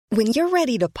When you're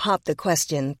ready to pop the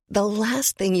question, the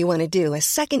last thing you want to do is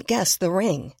second-guess the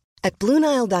ring. At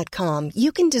BlueNile.com,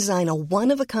 you can design a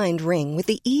one-of-a-kind ring with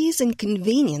the ease and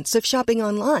convenience of shopping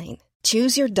online.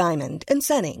 Choose your diamond and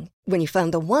setting. When you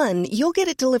find the one, you'll get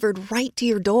it delivered right to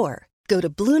your door. Go to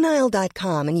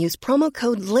BlueNile.com and use promo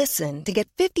code LISTEN to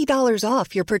get $50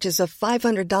 off your purchase of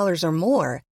 $500 or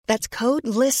more. That's code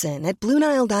LISTEN at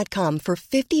BlueNile.com for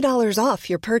 $50 off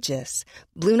your purchase.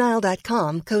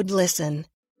 BlueNile.com, code LISTEN.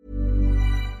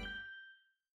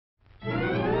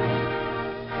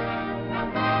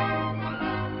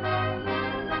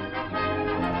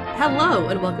 Hello,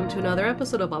 and welcome to another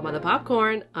episode of All by the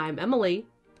Popcorn. I'm Emily.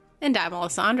 And I'm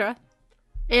Alessandra.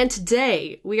 And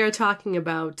today we are talking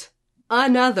about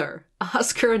another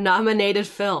Oscar-nominated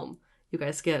film. You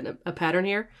guys get a pattern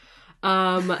here?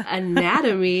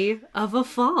 Anatomy of a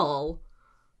Fall.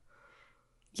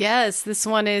 Yes, this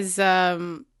one is I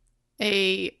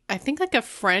think like a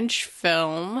French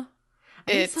film,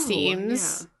 it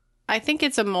seems. Yeah. I think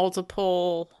it's a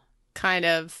multiple kind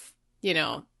of,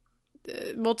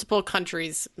 multiple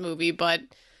countries movie, but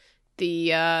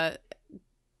I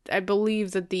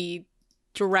believe that the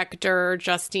director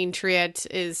Justine Triet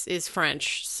is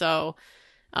French, so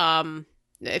I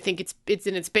think it's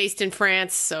based in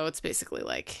France, so it's basically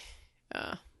like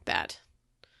that.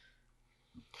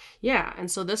 Yeah,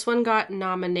 and so this one got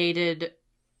nominated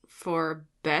for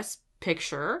Best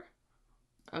Picture.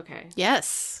 Okay.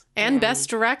 Yes, and Best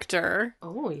Director.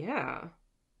 Oh yeah,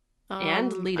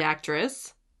 and Lead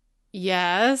Actress.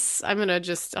 Yes, I'm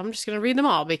just gonna read them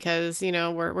all because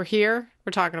we're here,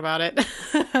 we're talking about it.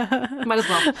 Might as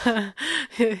well.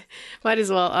 Might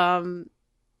as well.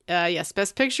 Yes,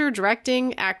 Best Picture,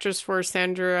 Directing, Actress for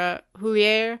Sandra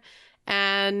Hüller,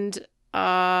 and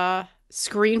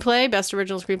Screenplay, Best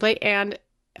Original Screenplay, and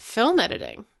Film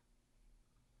Editing.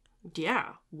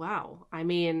 Yeah. Wow. I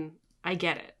mean, I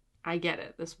get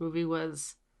it. This movie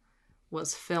was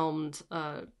filmed.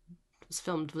 Was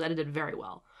edited very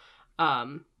well.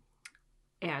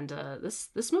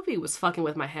 This movie was fucking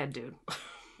with my head, dude.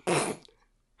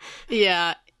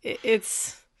 Yeah,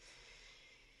 it's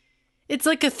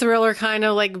like a thriller, kind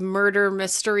of like murder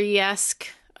mystery-esque.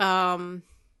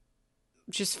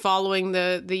 Just following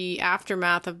the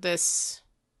aftermath of this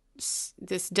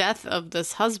death of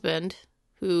this husband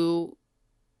who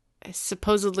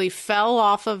supposedly fell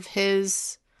off of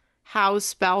his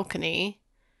house balcony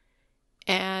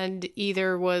and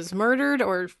either was murdered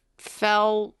or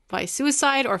fell by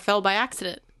suicide or fell by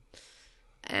accident.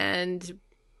 And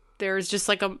there's just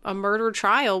like a murder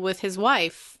trial with his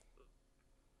wife.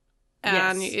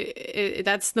 And yes.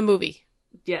 That's the movie.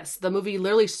 Yes, the movie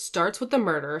literally starts with the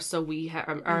murder, so we have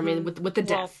with the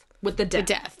death. With the death.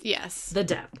 The death, yes. The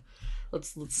death.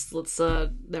 Let's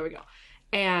there we go.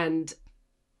 And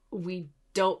we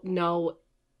don't know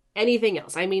anything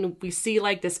else. I mean, we see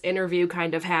like this interview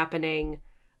kind of happening,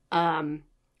 and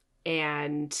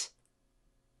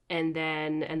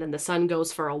then the son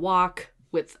goes for a walk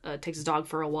takes his dog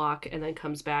for a walk, and then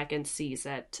comes back and sees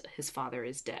that his father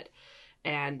is dead.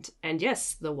 And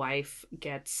yes, the wife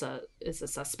is a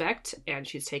suspect, and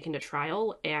she's taken to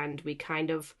trial, and we kind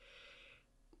of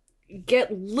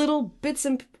get little bits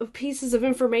and pieces of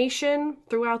information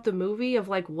throughout the movie of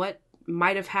like what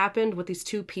might have happened, what these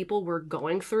two people were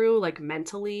going through, like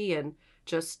mentally and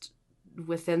just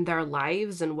within their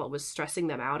lives, and what was stressing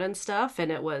them out and stuff.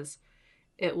 And it was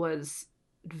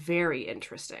very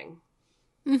interesting.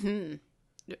 Mm-hmm.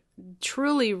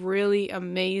 Truly, really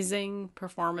amazing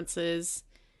performances.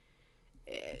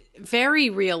 Very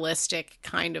realistic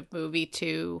kind of movie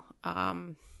too.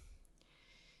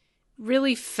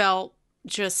 Really felt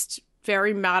just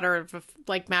very matter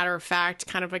of fact,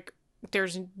 kind of like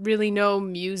there's really no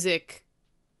music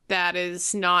that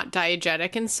is not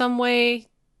diegetic in some way.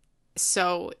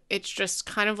 So it's just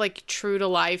kind of like true to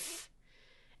life,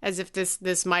 as if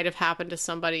this might have happened to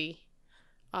somebody.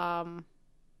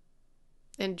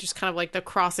 And just kind of like the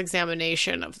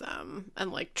cross-examination of them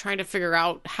and like trying to figure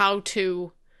out how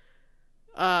to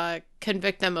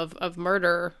convict them of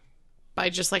murder by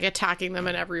just like attacking them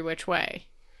in every which way.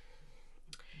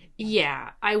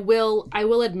 Yeah, I will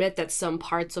admit that some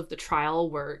parts of the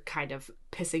trial were kind of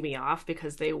pissing me off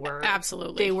because they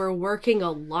were working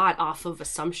a lot off of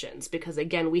assumptions, because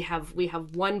again, we have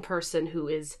one person who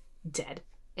is dead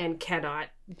and cannot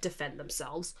defend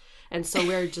themselves. And so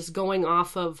we're just going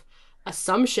off of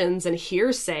assumptions and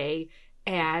hearsay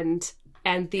and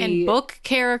book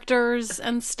characters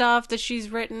and stuff that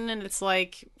she's written, and it's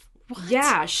like, what?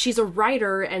 Yeah, she's a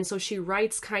writer, and so she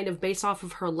writes kind of based off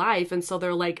of her life, and so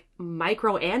they're like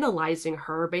micro-analyzing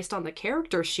her based on the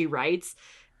characters she writes,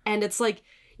 and it's like,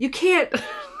 you can't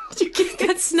You can't,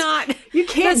 That's not. you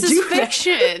can't This do is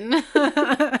fiction.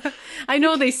 I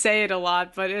know they say it a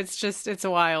lot, but it's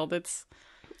wild.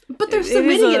 But they're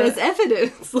submitting it as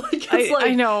evidence.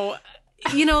 I know.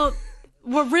 You know,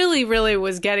 what really, really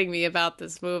was getting me about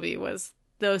this movie was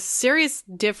those serious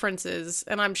differences,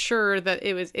 and I'm sure that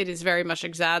it is very much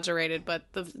exaggerated, but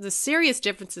the serious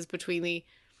differences between the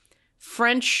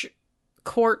French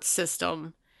court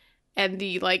system and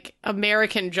the like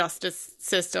American justice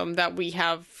system that we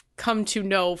have come to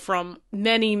know from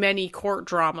many, many court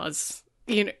dramas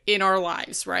in our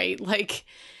lives, right? Like,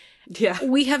 yeah,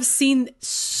 we have seen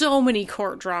so many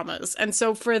court dramas, and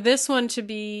so for this one to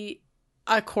be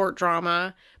a court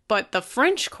drama, but the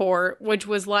French court, which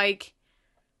was like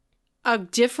a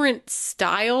different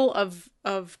style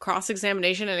of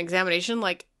cross-examination and examination,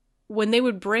 like when they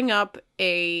would bring up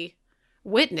a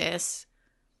witness,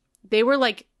 they were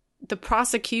like, the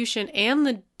prosecution and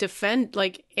the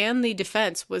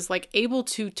defense was like able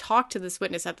to talk to this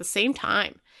witness at the same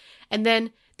time. And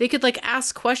then they could like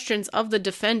ask questions of the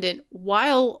defendant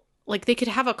while like they could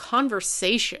have a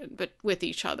conversation with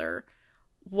each other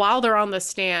while they're on the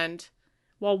stand,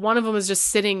 while one of them is just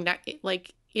sitting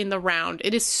like in the round.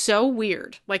 It is so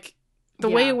weird. Like the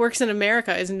way it works in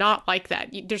America is not like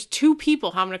that. There's two people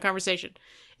having a conversation.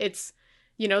 It's,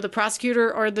 the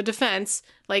prosecutor or the defense,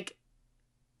 like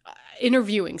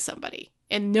interviewing somebody,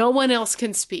 and no one else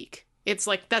can speak. It's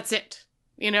like, that's it,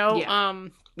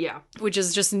 which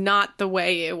is just not the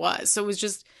way it was. So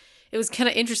it was kind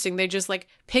of interesting. They just like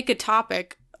pick a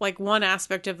topic, like one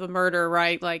aspect of the murder,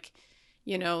 right? Like,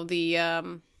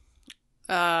 the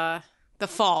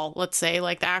fall, let's say,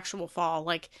 like the actual fall,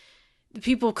 like the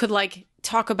people could like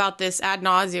talk about this ad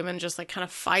nauseum and just like kind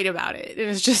of fight about it. It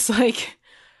was just like,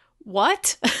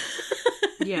 what?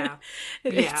 Yeah.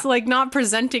 It's like not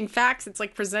presenting facts, it's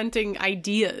like presenting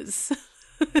ideas.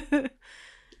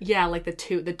 Yeah, like the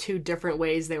two different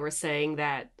ways they were saying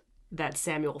that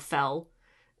Samuel fell.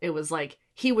 It was like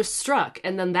he was struck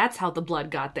and then that's how the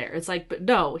blood got there. It's like, but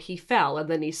no, he fell and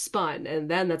then he spun and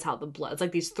then that's how the blood. It's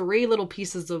like these three little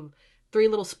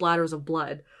splatters of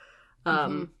blood.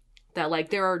 That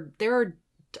like aren't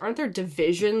there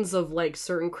divisions of like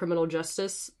certain criminal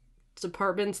justice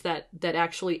departments that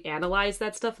actually analyze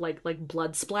that stuff, like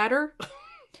blood splatter.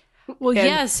 Well,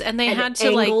 yes, and they had to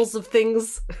angles of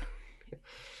things.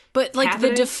 But like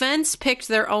happening. The defense picked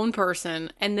their own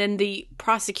person, and then the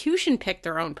prosecution picked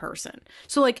their own person.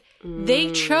 So like they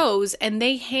chose, and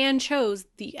they hand chose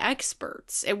the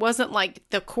experts. It wasn't like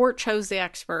the court chose the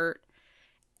expert,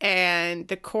 and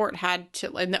the court had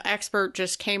to, and the expert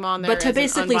just came on there. But to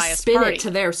basically spin it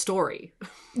to their story.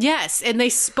 Yes, and they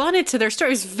spun it to their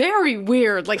story. It's very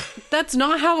weird. Like, that's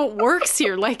not how it works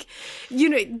here. Like,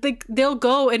 they'll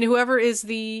go, and whoever is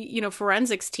the,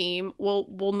 forensics team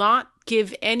will not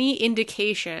give any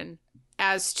indication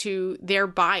as to their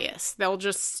bias. They'll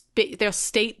just they'll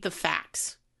state the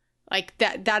facts. Like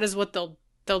that is what they'll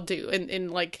do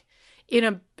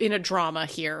in a drama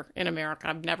here in America.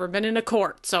 I've never been in a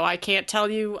court, so I can't tell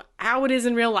you how it is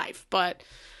in real life, but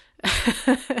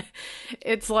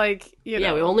it's like,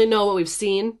 yeah, we only know what we've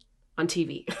seen on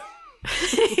TV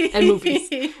and movies.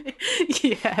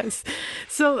 Yes.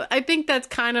 So I think that's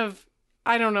kind of,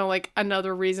 I don't know, like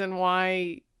another reason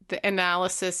why the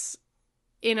analysis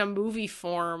in a movie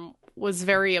form was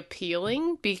very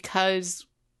appealing, because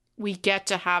we get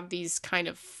to have these kind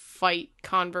of fight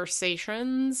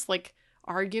conversations, like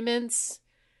arguments,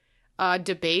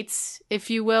 debates, if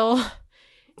you will.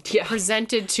 Yeah.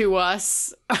 Presented to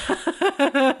us.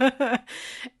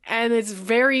 And it's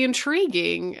very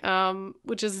intriguing,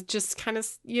 which is just kind of,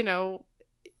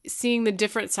 seeing the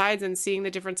different sides and seeing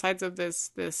the different sides of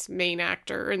this main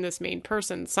actor and this main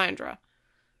person, Sandra.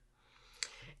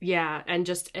 Yeah, and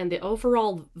the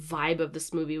overall vibe of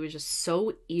this movie was just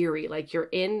so eerie. Like you're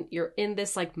in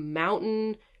this like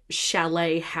mountain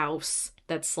chalet house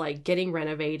that's like getting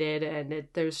renovated, and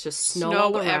there's just snow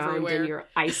all around everywhere. And you're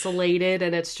isolated,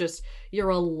 and it's just, you're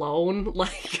alone.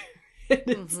 Like,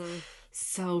 it's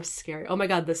so scary. Oh my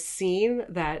God, the scene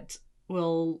that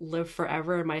will live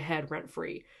forever in my head rent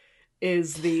free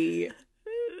is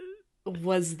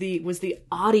was the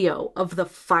audio of the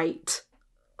fight.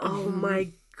 Oh my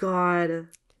God,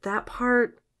 that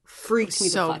part freaked me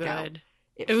the fuck out.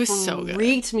 It was so good.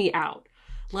 Freaked me out.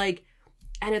 Like,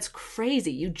 and it's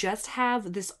crazy. You just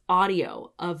have this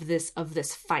audio of this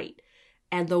fight,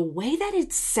 and the way that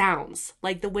it sounds,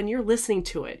 like when you're listening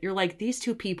to it, you're like, these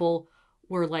two people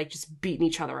were like just beating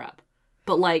each other up.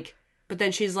 But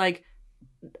then she's like,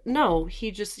 no,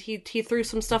 he threw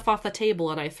some stuff off the table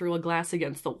and I threw a glass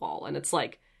against the wall, and it's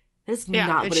like, that's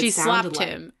not what it sounded like. She slapped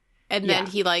him. and then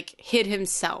he like hit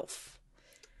himself.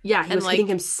 Yeah, he was hitting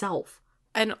himself.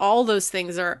 And all those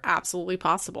things are absolutely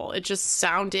possible. It just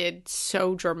sounded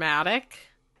so dramatic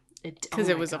because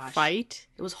it was a fight.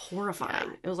 It was horrifying.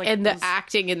 Yeah. It was like, and the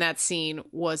acting in that scene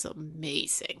was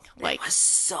amazing. Like, it was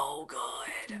so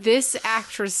good. This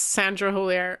actress Sandra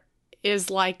Huller is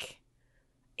like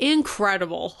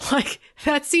incredible. Like,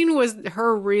 that scene was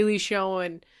her really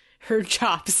showing her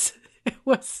chops. It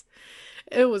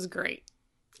was great.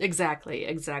 Exactly.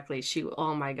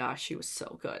 Oh my gosh, she was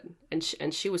so good.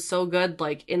 And she was so good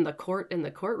like in the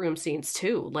courtroom scenes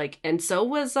too. Like, and so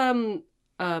was Milo,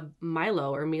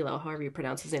 however you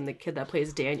pronounce his name, the kid that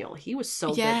plays Daniel. He was so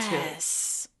good too.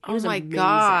 Yes. Oh my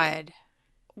God.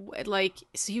 Like,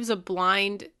 so he was their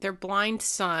blind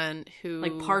son who,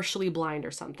 like, partially blind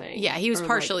or something. Yeah, he was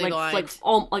partially blind. Like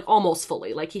almost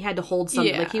fully. Like, he had to hold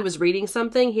something. Yeah. Like, he was reading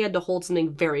something. He had to hold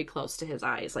something very close to his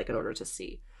eyes, like, in order to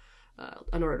see,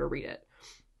 in order to read it.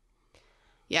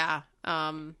 Yeah.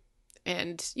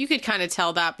 And you could kind of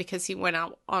tell that because he went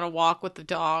out on a walk with the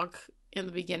dog in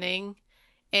the beginning,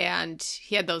 and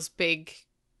he had those big,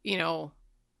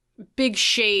 big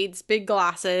shades, big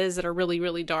glasses that are really,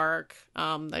 really dark,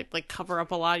 that like cover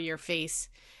up a lot of your face.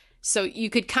 So you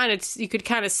could kind of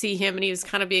see him, and he was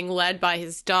kind of being led by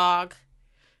his dog,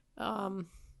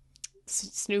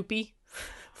 Snoopy,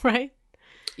 right?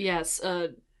 Yes,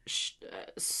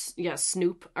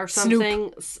 Snoop or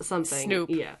something. Snoop.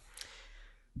 Yeah.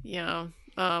 Yeah.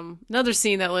 Another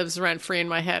scene that lives rent free in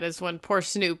my head is when poor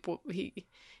Snoop, he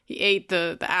ate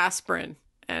the aspirin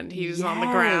and he was on the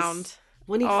ground.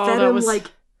 When he fed him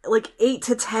like 8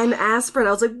 to 10 aspirin,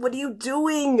 I was like, "What are you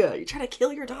doing? You're trying to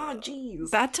kill your dog." Jeez.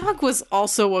 That dog was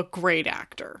also a great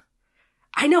actor.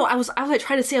 I know. I was like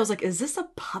trying to say, I was like, is this a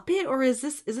puppet or is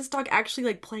this dog actually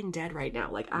like playing dead right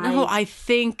now? Like, No, I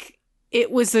think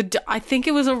it was a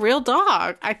real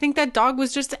dog. I think that dog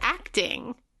was just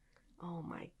acting. Oh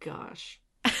my gosh.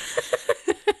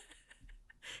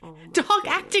 Dog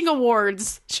acting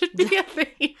awards should be a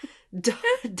thing.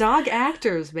 Dog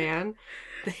actors, man.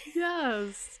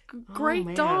 Yes.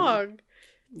 Great dog.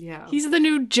 Yeah. He's the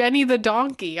new Jenny the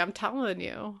donkey, I'm telling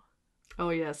you. Oh,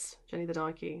 yes. Jenny the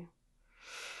donkey.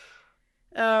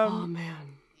 Oh,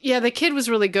 man. Yeah, the kid was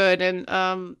really good, and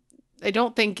I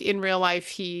don't think in real life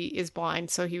he is blind,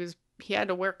 so he had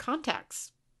to wear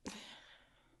contacts.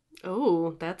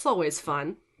 Oh, that's always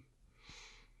fun.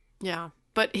 Yeah.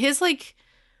 But his like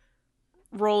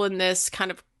role in this kind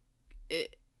of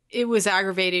it was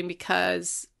aggravating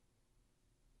because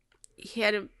he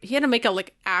had to make a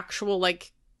like actual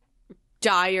like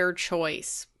dire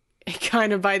choice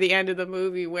kind of by the end of the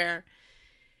movie where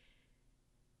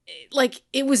like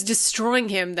it was destroying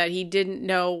him that he didn't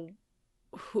know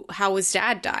how his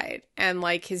dad died. And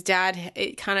like his dad,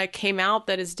 it kind of came out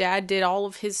that his dad did all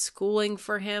of his schooling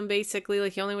for him basically.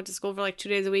 Like he only went to school for like 2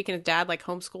 days a week and his dad like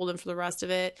homeschooled him for the rest of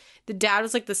it. The dad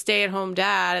was like the stay-at-home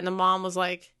dad and the mom was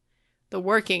like the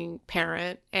working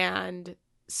parent. And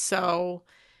so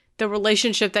the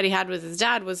relationship that he had with his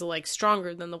dad was like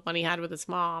stronger than the one he had with his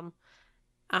mom.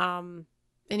 And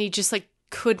he just like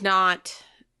could not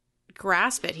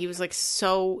grasp it. He was like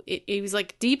he was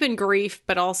like deep in grief,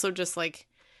 but also just like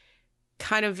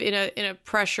kind of in a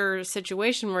pressure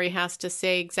situation where he has to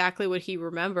say exactly what he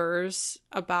remembers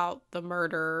about the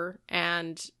murder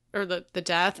or the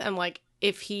death. And like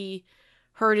if he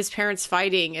heard his parents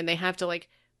fighting and they have to like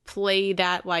play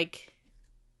that like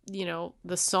the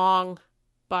song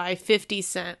by 50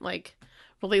 Cent like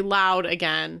really loud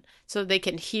again so they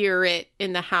can hear it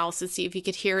in the house and see if he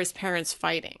could hear his parents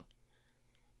fighting.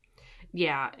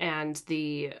 Yeah, and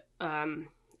the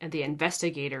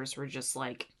investigators were just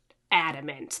like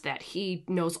adamant that he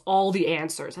knows all the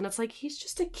answers, and it's like he's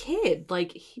just a kid,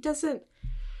 like he doesn't.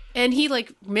 And he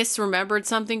like misremembered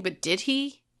something, but did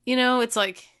he? It's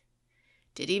like,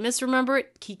 did he misremember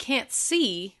it? He can't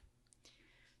see,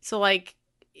 so like,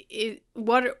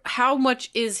 how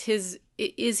much is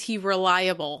he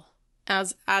reliable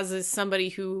as is somebody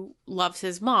who loves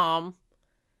his mom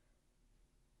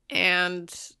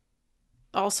and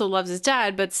also loves his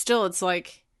dad, but still it's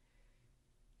like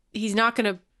he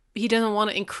doesn't want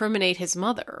to incriminate his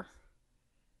mother.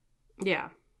 Yeah.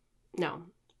 No,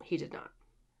 he did not.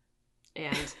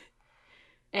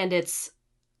 And it's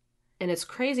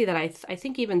crazy that I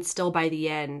think even still by the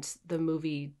end the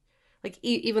movie, like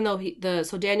even though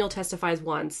so Daniel testifies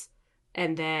once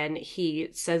and then he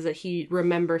says that he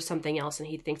remembers something else and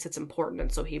he thinks it's important,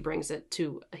 and so he brings it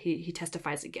to he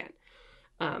testifies again.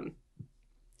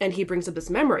 And he brings up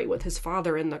this memory with his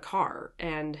father in the car,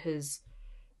 and his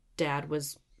dad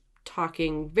was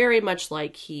talking very much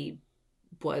like he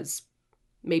was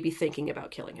maybe thinking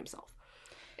about killing himself.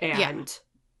 And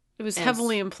it was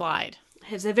heavily implied.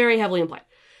 It's very heavily implied.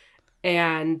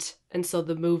 And so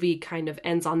the movie kind of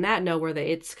ends on that note where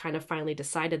it's kind of finally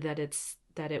decided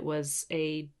that it was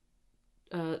a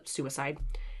suicide,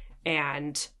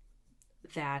 and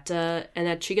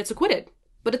that she gets acquitted.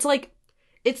 But it's like,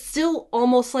 it's still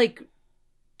almost like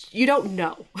you don't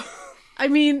know. I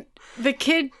mean, the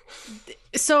kid,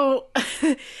 so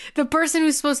the person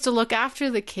who's supposed to look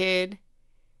after the kid,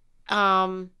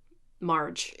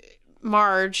 Marge,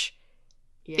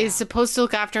 is supposed to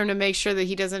look after him to make sure that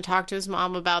he doesn't talk to his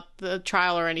mom about the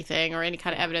trial or anything, or any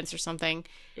kind of evidence or something.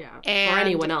 Yeah. Or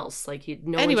anyone else. Like,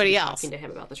 anybody else talking to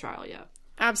him about the trial, yeah.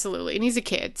 Absolutely. And he's a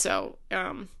kid, so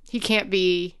he can't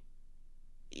be,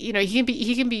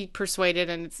 he can be persuaded,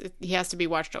 and he has to be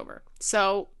watched over.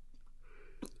 So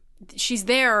she's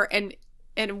there, and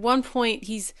at one point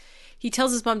he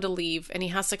tells his mom to leave, and he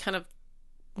has to kind of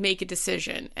make a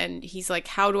decision. And he's like,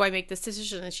 how do I make this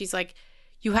decision? And she's like,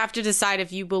 you have to decide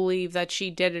if you believe that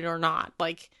she did it or not.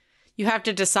 Like, you have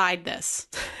to decide this.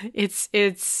 It's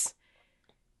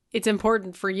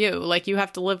important for you. Like, you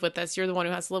have to live with this. You're the one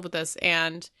who has to live with this.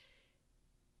 And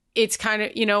it's kind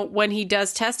of, when he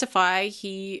does testify,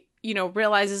 he,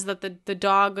 realizes that the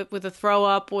dog with the throw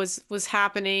up was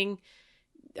happening.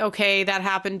 Okay, that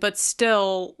happened. But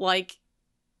still, like,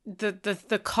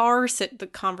 the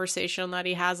conversation that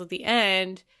he has at the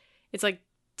end, it's like,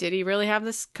 did he really have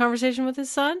this conversation with his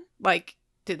son? Like,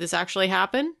 did this actually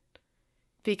happen?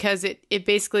 Because it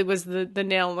basically was the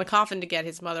nail in the coffin to get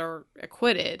his mother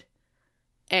acquitted.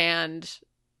 And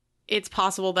it's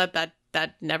possible that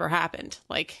never happened.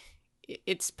 Like,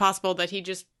 it's possible that he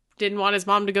just didn't want his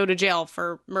mom to go to jail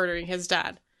for murdering his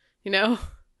dad, Yeah.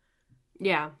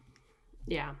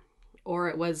 Yeah. Or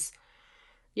it was,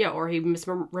 or he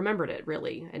misremembered it,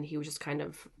 really. And he was just kind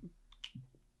of,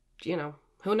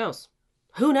 who knows?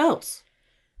 Who knows?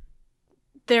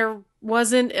 There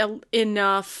wasn't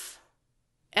enough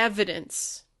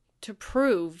evidence to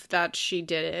prove that she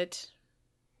did it,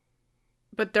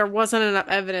 but there wasn't enough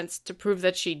evidence to prove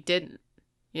that she didn't.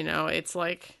 It's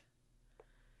like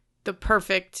the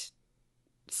perfect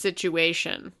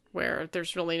situation where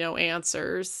there's really no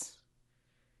answers,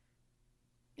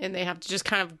 and they have to just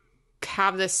kind of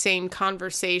have the same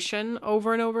conversation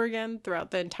over and over again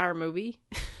throughout the entire movie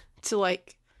to,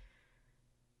 like,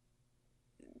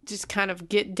 just kind of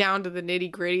get down to the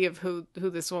nitty-gritty of who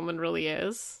this woman really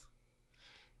is.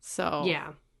 So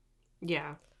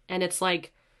yeah, and it's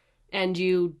like, and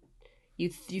you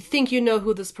think you know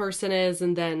who this person is,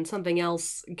 and then something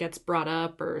else gets brought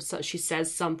up, or she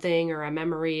says something, or a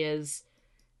memory is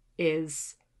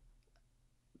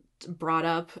brought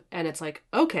up, and it's like,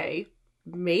 okay,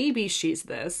 maybe she's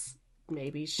this,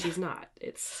 maybe she's not.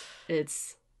 It's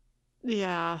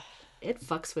yeah. It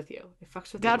fucks with you. It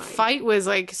fucks with that fight was,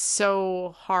 like,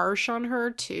 so harsh on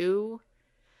her too.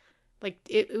 Like,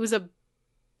 it was a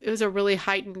really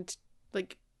heightened,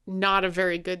 like, not a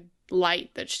very good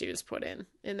light that she was put in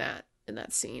that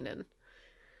scene. And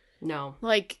no,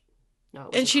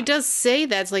 and she does say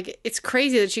that. It's like, it's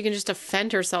crazy that she can just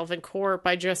defend herself in court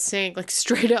by just saying, like,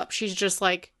 straight up, she's just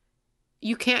like,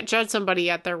 you can't judge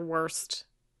somebody at their worst,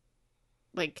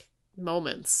 like,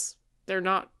 moments.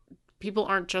 People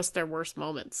aren't just their worst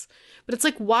moments. But it's,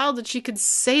 like, wild that she could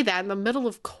say that in the middle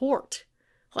of court.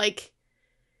 Like,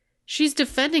 she's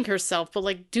defending herself, but,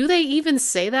 like, do they even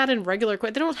say that in regular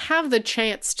court? They don't have the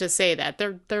chance to say that.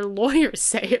 Their lawyers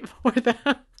say it for them,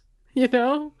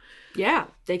 Yeah,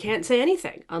 they can't say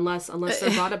anything unless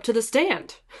they're brought up to the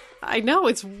stand. I know,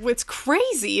 it's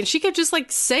crazy. And she could just,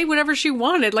 like, say whatever she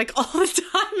wanted, like, all the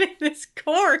time in this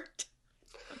court.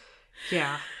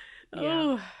 Yeah.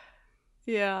 Oh.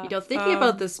 Yeah. Thinking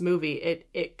about this movie,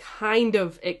 it kind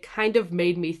of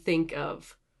made me think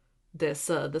of this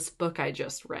book I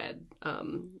just read,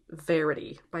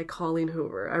 Verity by Colleen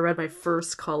Hoover. I read my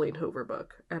first Colleen Hoover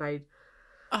book, and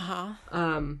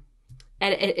and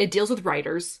it deals with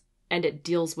writers, and it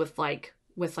deals with writing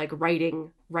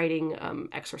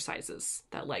exercises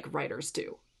that, like, writers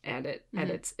do, and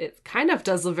it kind of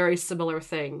does a very similar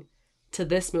thing to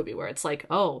this movie, where it's like,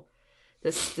 oh,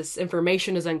 this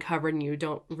information is uncovered and you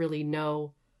don't really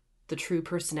know the true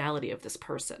personality of this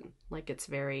person. Like, it's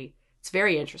very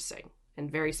interesting and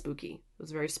very spooky. It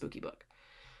was a very spooky book.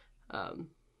 And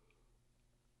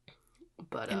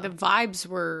the vibes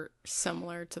were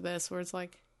similar to this, where it's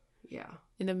like,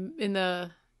 in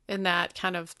that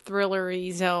kind of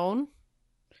thrillery zone.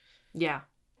 Yeah.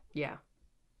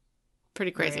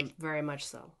 Pretty crazy. Very, very much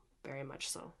so. Very much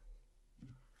so.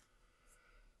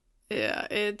 Yeah,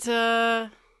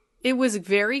 it was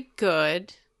very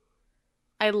good.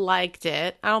 I liked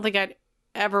it. I don't think I'd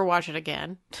ever watch it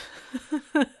again.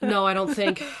 No, I don't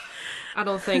think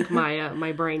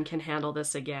my brain can handle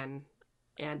this again.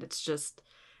 And it's just,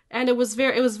 and it was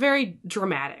very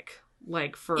dramatic,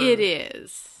 like for It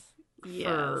is.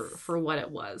 Yes. For what it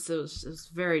was. It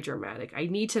was very dramatic. I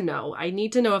need to know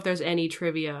if there's any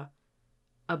trivia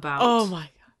about Oh my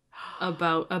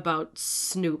god. about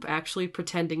Snoop actually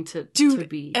pretending to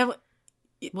be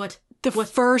what The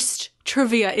first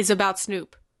trivia is about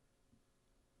Snoop.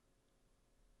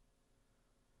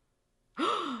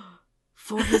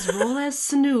 For his role as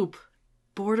Snoop,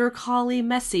 Border Collie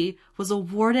Messi was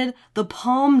awarded the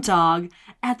Palm Dog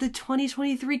at the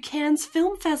 2023 Cannes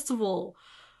Film Festival.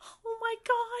 Oh my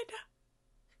god.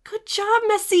 Good job,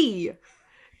 Messi.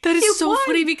 That is He so won.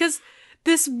 funny because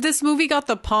this movie got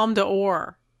the Palme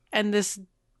d'Or and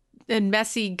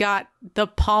Messi got the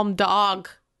Palm Dog.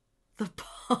 The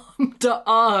Palm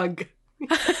Dog.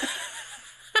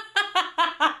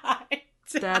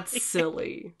 That's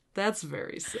silly. That's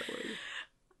very silly.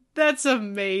 That's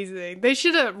amazing. They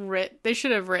should have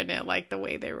written it like the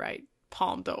way they write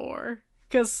Palme d'Or,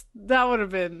 because that would have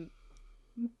been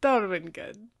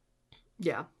good.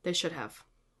 Yeah, they should have.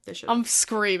 I'm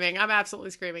screaming. I'm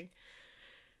absolutely screaming.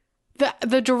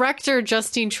 The director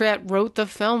Justine Triet wrote the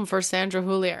film for Sandra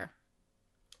Huller.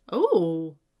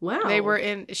 Oh,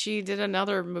 wow. She did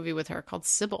another movie with her called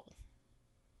Sybil.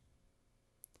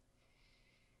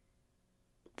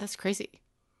 That's crazy.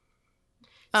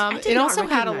 It also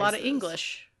had a lot of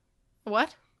English.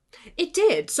 What? It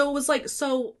did. So it was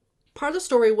part of the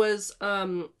story was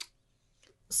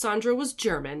Sandra was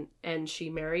German and she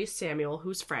marries Samuel,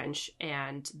 who's French,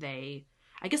 and I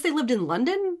guess they lived in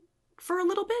London for a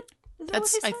little bit. Is that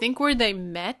what they I said? think where they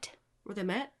met. Where they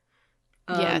met?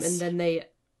 Yes. And then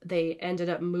they ended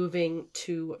up moving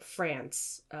to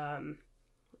France,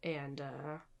 and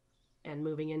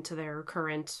moving into their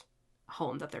current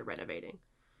home that they're renovating.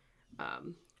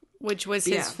 Which was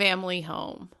his family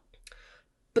home.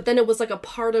 But then it was like a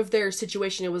part of their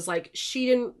situation. It was like she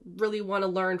didn't really want to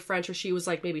learn French, or she was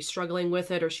like maybe struggling with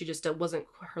it, or she just wasn't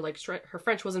her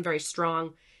French wasn't very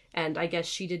strong, and I guess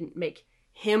she didn't make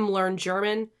him learn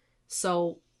German.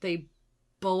 So they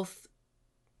both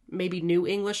maybe knew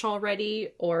English already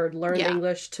or learned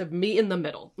English to meet in the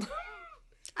middle.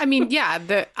 I mean, yeah,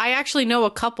 I actually know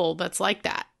a couple that's like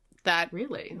that. That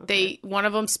really? Okay. one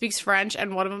of them speaks French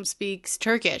and one of them speaks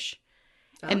Turkish.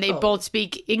 And they Oh. both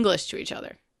speak English to each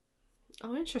other.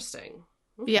 Oh, interesting.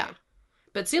 Okay. Yeah.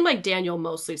 But it seemed like Daniel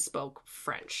mostly spoke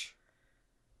French.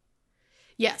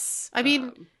 Yes. I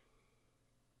mean,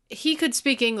 he could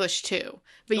speak English too.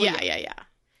 But yeah.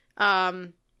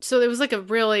 So it was like a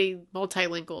really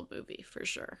multilingual movie for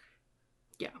sure.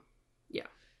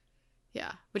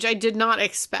 Yeah, which I did not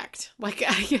expect. Like,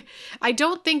 I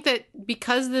don't think that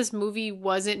because this movie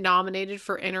wasn't nominated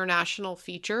for International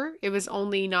Feature, it was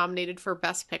only nominated for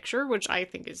Best Picture, which I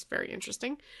think is very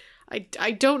interesting.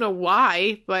 I don't know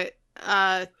why, but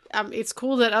it's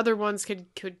cool that other ones could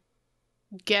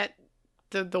get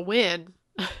the win,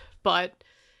 but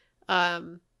I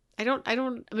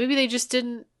don't. Maybe they just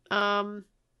didn't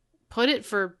put it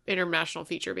for International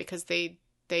Feature because they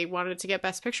wanted to get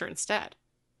Best Picture instead.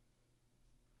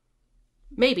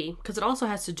 Maybe, because it also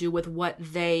has to do with what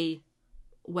they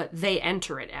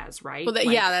enter it as, right? Well,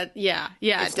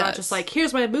 It's not just like,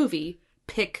 here's my movie,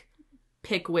 pick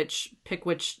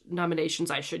which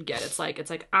nominations I should get. It's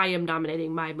like I am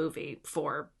nominating my movie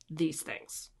for these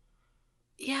things.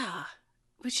 Yeah,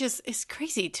 which is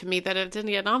crazy to me that it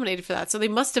didn't get nominated for that. So they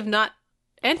must have not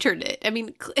entered it. I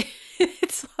mean,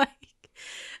 it's like,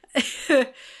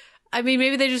 I mean,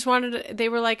 maybe they just they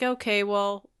were like, okay,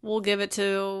 well, we'll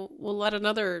let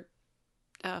another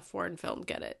foreign film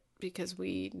get it because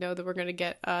we know that we're going to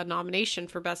get a nomination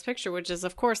for Best Picture, which is,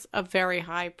 of course, a very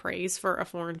high praise for a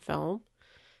foreign film.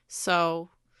 So.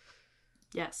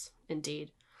 Yes,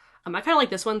 indeed. I kind of like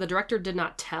this one. The director did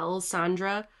not tell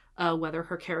Sandra whether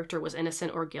her character was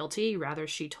innocent or guilty. Rather,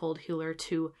 she told Huller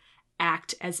to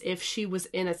act as if she was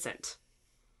innocent.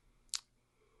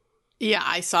 Yeah,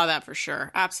 I saw that for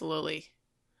sure. Absolutely.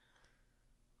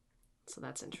 So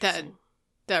that's interesting.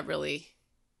 That really...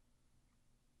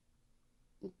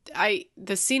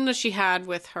 The scene that she had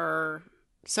with her...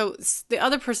 So the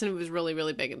other person who was really,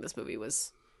 really big in this movie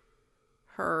was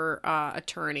her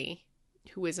attorney,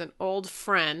 who is an old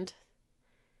friend.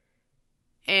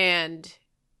 And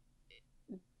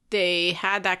they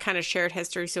had that kind of shared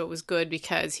history, so it was good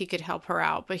because he could help her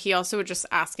out. But he also was just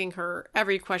asking her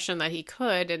every question that he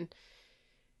could, and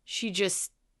she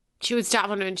would stop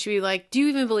him and she'd be like, do you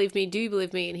even believe me? Do you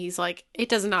believe me? And he's like, it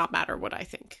does not matter what I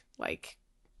think. Like,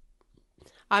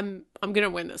 I'm gonna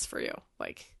win this for you.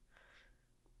 Like,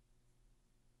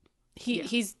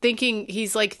 he's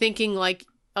like thinking like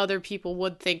other people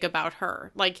would think about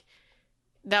her. Like,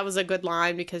 that was a good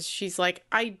line because she's like,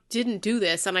 I didn't do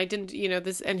this and I didn't,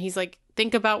 this, and he's like,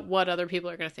 think about what other people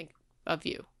are gonna think of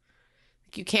you.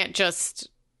 You can't just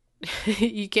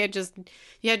you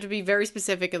have to be very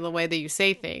specific in the way that you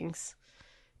say things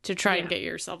to try and get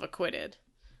yourself acquitted.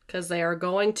 Because they are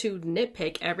going to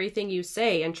nitpick everything you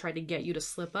say and try to get you to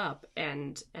slip up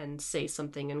and say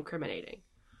something incriminating.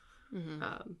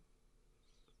 Mm-hmm.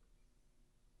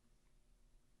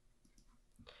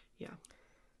 Yeah.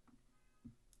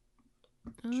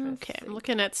 Okay, I'm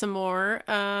looking at some more.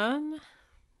 The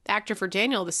actor for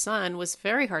Daniel, the son, was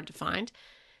very hard to find.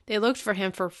 They looked for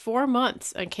him for 4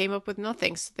 months and came up with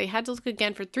nothing, so they had to look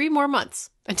again for 3 more months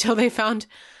until they found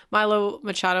Milo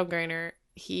Machado Graner.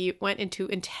 He went into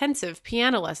intensive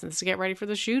piano lessons to get ready for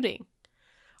the shooting.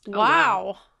 Oh,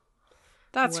 wow.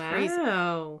 That's crazy.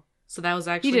 Wow. So that was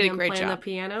actually he did him a great playing job. the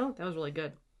piano? That was really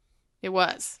good. It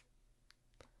was.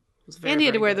 Very, and he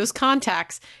had to very wear good. those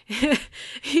contacts.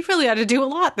 He really had to do a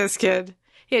lot, this kid.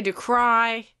 He had to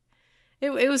cry.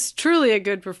 It was truly a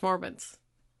good performance.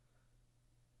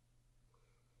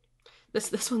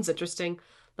 This one's interesting.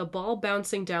 The ball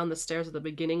bouncing down the stairs at the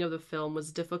beginning of the film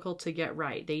was difficult to get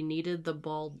right. They needed the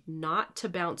ball not to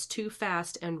bounce too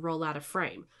fast and roll out of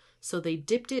frame. So they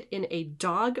dipped it in a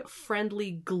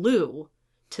dog-friendly glue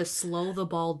to slow the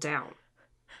ball down.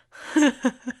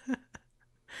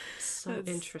 So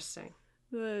interesting.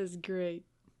 That is great.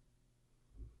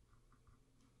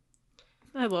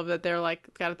 I love that they're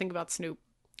like, gotta think about Snoop.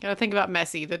 Gotta think about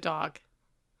Messi, the dog.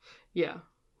 Yeah.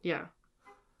 Yeah.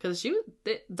 Because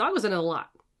the dog was in it a lot.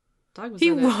 Dog was He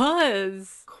in it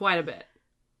was. quite a bit.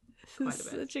 This is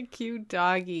such a cute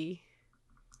doggy.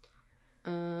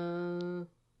 All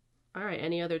right.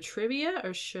 Any other trivia,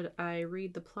 or should I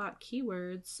read the plot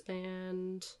keywords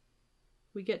and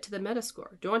we get to the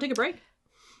Metascore? Do you want to take a break?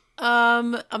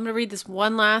 I'm gonna read this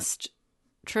one last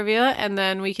trivia, and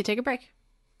then we can take a break.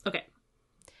 Okay.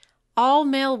 All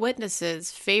male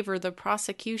witnesses favor the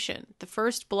prosecution. The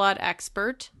first blood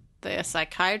expert, the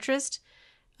psychiatrist,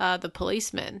 the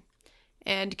policeman.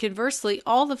 And conversely,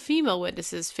 all the female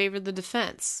witnesses favor the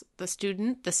defense, the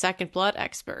student, the second blood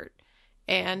expert.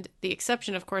 And the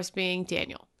exception, of course, being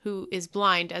Daniel, who is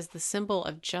blind as the symbol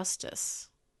of justice.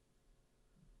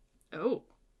 Oh.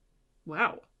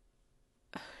 Wow.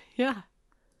 Yeah.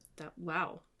 That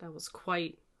was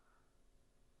quite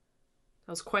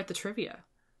the trivia.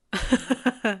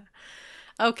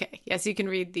 Okay. Yes, you can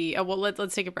read the... well,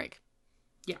 let's take a break.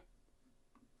 Yeah.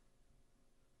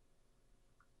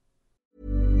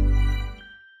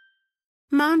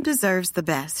 Mom deserves the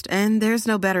best, and there's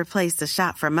no better place to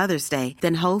shop for Mother's Day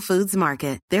than Whole Foods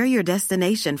Market. They're your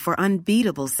destination for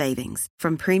unbeatable savings,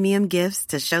 from premium gifts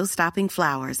to show-stopping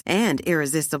flowers and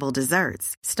irresistible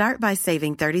desserts. Start by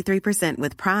saving 33%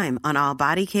 with Prime on all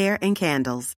body care and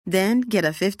candles. Then get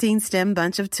a 15-stem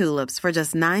bunch of tulips for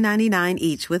just $9.99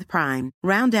 each with Prime.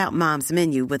 Round out Mom's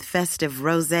menu with festive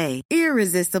rosé,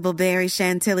 irresistible berry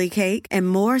chantilly cake, and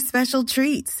more special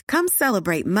treats. Come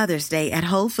celebrate Mother's Day at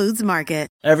Whole Foods Market.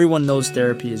 Everyone knows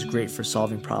therapy is great for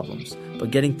solving problems,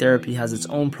 but getting therapy has its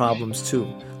own problems too,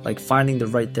 like finding the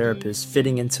right therapist,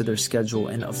 fitting into their schedule,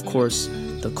 and of course,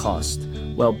 the cost.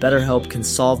 Well, BetterHelp can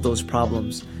solve those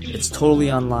problems. It's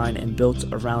totally online and built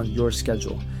around your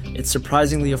schedule. It's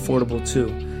surprisingly affordable too.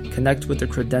 Connect with a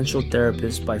credentialed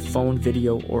therapist by phone,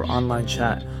 video, or online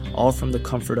chat, all from the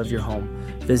comfort of your home.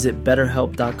 Visit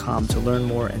BetterHelp.com to learn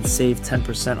more and save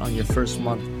 10% on your first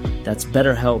month. That's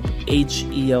BetterHelp,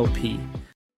 H-E-L-P.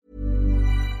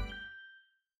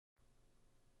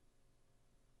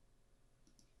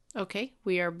 Okay,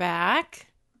 we are back.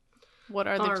 What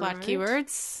are the All plot right.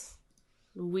 keywords?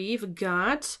 We've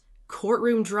got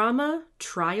courtroom drama,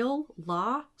 trial,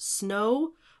 law,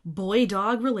 snow,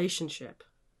 boy-dog relationship.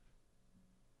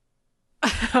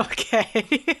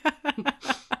 Okay.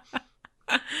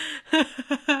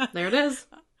 There it is.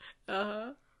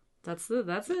 Uh-huh. That's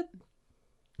it.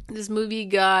 This movie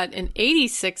got an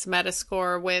 86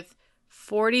 Metascore with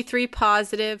 43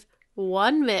 positive,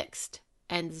 1 mixed,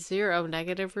 and 0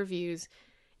 negative reviews.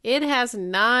 It has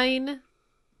 9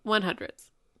 100s.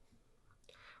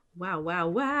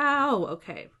 Wow.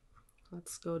 Okay.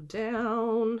 Let's go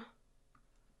down.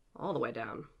 All the way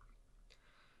down.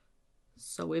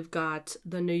 So we've got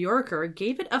The New Yorker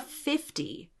gave it a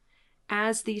 50.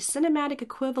 As the cinematic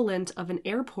equivalent of an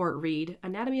airport read,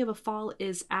 Anatomy of a Fall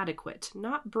is adequate.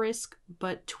 Not brisk,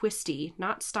 but twisty.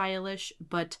 Not stylish,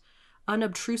 but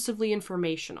unobtrusively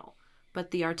informational.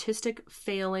 But the artistic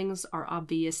failings are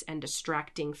obvious and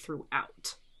distracting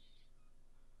throughout.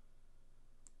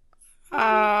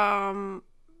 Well,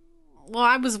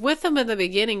 I was with him in the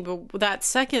beginning, but that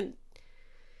second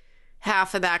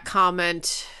half of that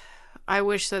comment, I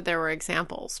wish that there were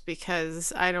examples,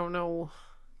 because I don't know.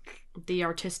 The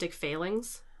artistic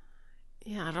failings?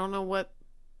 Yeah, I don't know what.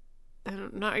 I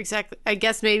don't know exactly. I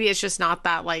guess maybe it's just not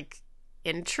that, like,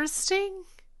 interesting.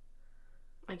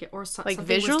 Or like something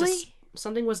visually?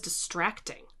 Something was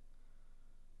distracting.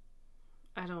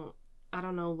 I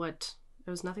don't know what.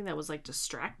 There was nothing that was, like,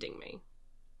 distracting me.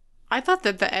 I thought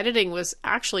that the editing was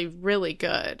actually really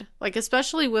good. Like,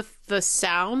 especially with the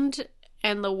sound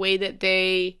and the way that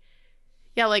they...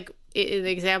 Yeah, like, an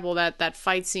example, that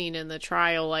fight scene in the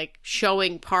trial, like,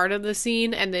 showing part of the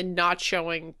scene and then not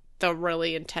showing the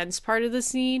really intense part of the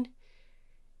scene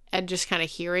and just kind of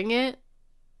hearing it.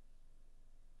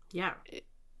 Yeah.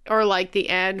 Or, like, the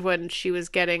end when she was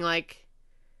getting, like,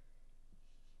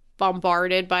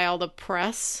 bombarded by all the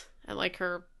press and, like,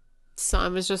 her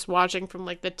son was just watching from,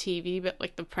 like, the TV, but,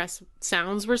 like, the press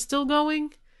sounds were still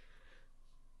going.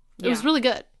 It was really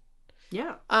good.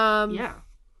 Yeah. Yeah.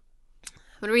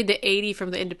 I'm going to read the 80 from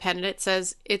the Independent. It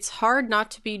says, "It's hard not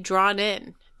to be drawn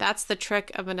in. That's the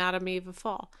trick of Anatomy of a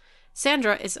Fall.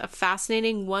 Sandra is a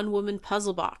fascinating one-woman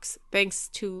puzzle box,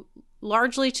 thanks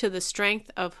largely to the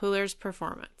strength of Huller's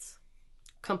performance."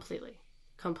 Completely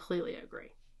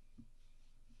agree.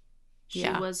 She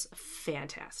Yeah. was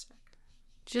fantastic.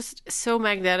 Just so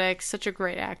magnetic, such a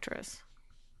great actress.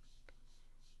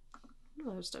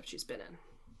 What other stuff she's been in?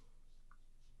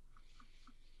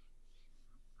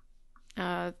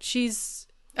 She's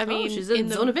in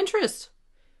the Zone of Interest.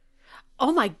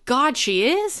 Oh my God, she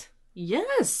is?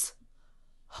 Yes.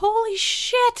 Holy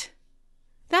shit.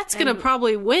 That's going to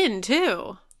probably win,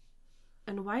 too.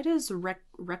 And why does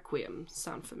Requiem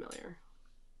sound familiar?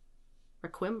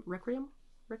 Requiem?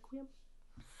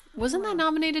 Wasn't that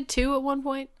nominated, too, at one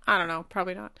point? I don't know.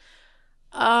 Probably not.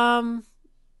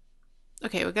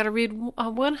 Okay, we got to read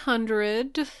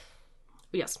 100.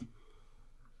 Yes.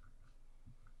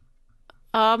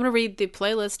 I'm going to read the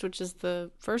playlist, which is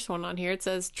the first one on here. It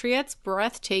says, Triette's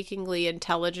breathtakingly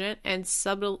intelligent and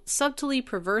subtly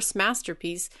perverse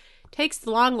masterpiece takes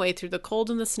the long way through the cold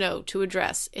and the snow to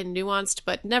address, in nuanced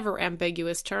but never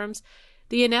ambiguous terms,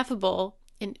 the ineffable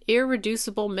and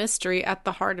irreducible mystery at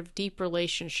the heart of deep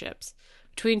relationships,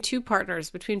 between two partners,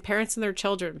 between parents and their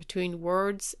children, between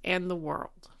words and the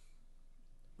world.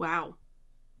 Wow.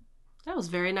 That was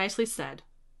very nicely said.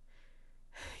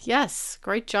 Yes,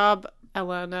 great job,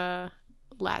 Elena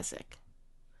Lazic.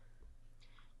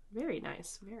 Very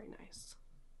nice, very nice.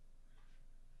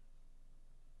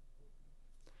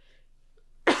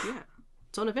 Yeah.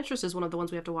 Zone of Interest is one of the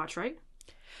ones we have to watch, right?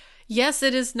 Yes,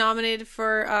 it is nominated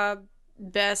for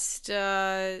best,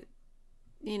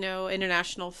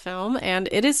 international film, and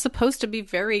it is supposed to be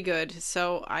very good,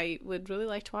 so I would really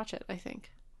like to watch it, I think.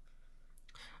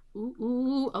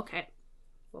 Ooh, okay.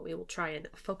 Well, we will try and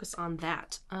focus on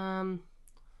that. All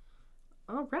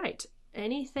right.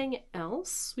 Anything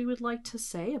else we would like to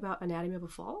say about Anatomy of a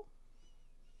Fall?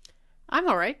 I'm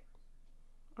all right.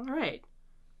 All right.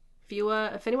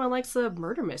 If anyone likes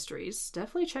murder mysteries,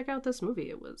 definitely check out this movie.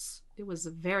 It was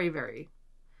very, very,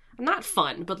 not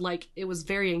fun, but like it was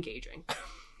very engaging.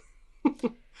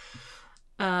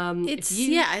 It's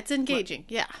engaging.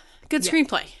 What? Yeah, good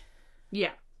screenplay.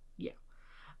 Yeah.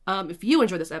 If you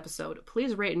enjoyed this episode,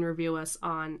 please rate and review us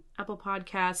on Apple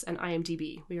Podcasts and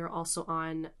IMDb. We are also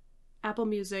on Apple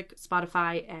Music,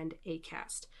 Spotify, and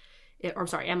Acast.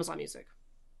 Amazon Music.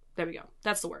 There we go.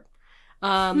 That's the word.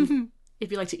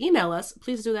 If you'd like to email us,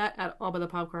 please do that at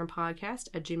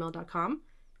allbythepopcornpodcast@gmail.com.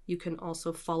 You can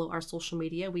also follow our social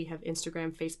media. We have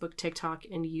Instagram, Facebook, TikTok,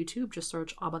 and YouTube. Just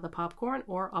search All By The Popcorn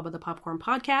or All By The Popcorn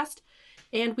Podcast.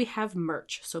 And we have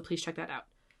merch, so please check that out.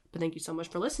 But thank you so much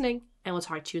for listening, and we'll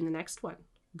talk to you in the next one.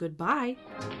 Goodbye.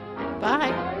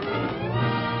 Bye.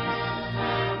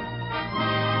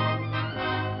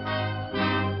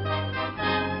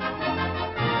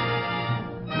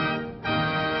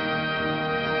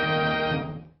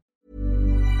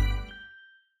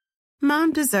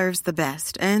 Mom deserves the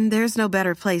best, and there's no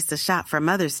better place to shop for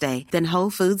Mother's Day than Whole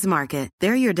Foods Market.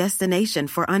 They're your destination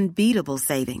for unbeatable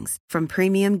savings, from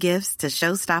premium gifts to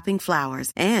show-stopping flowers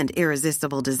and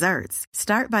irresistible desserts.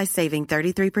 Start by saving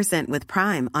 33% with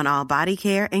Prime on all body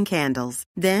care and candles.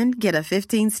 Then get a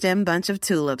 15-stem bunch of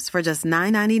tulips for just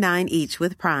 $9.99 each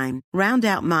with Prime. Round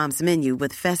out Mom's menu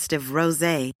with festive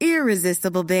rosé,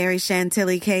 irresistible berry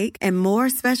chantilly cake, and more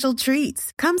special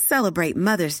treats. Come celebrate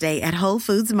Mother's Day at Whole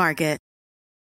Foods Market.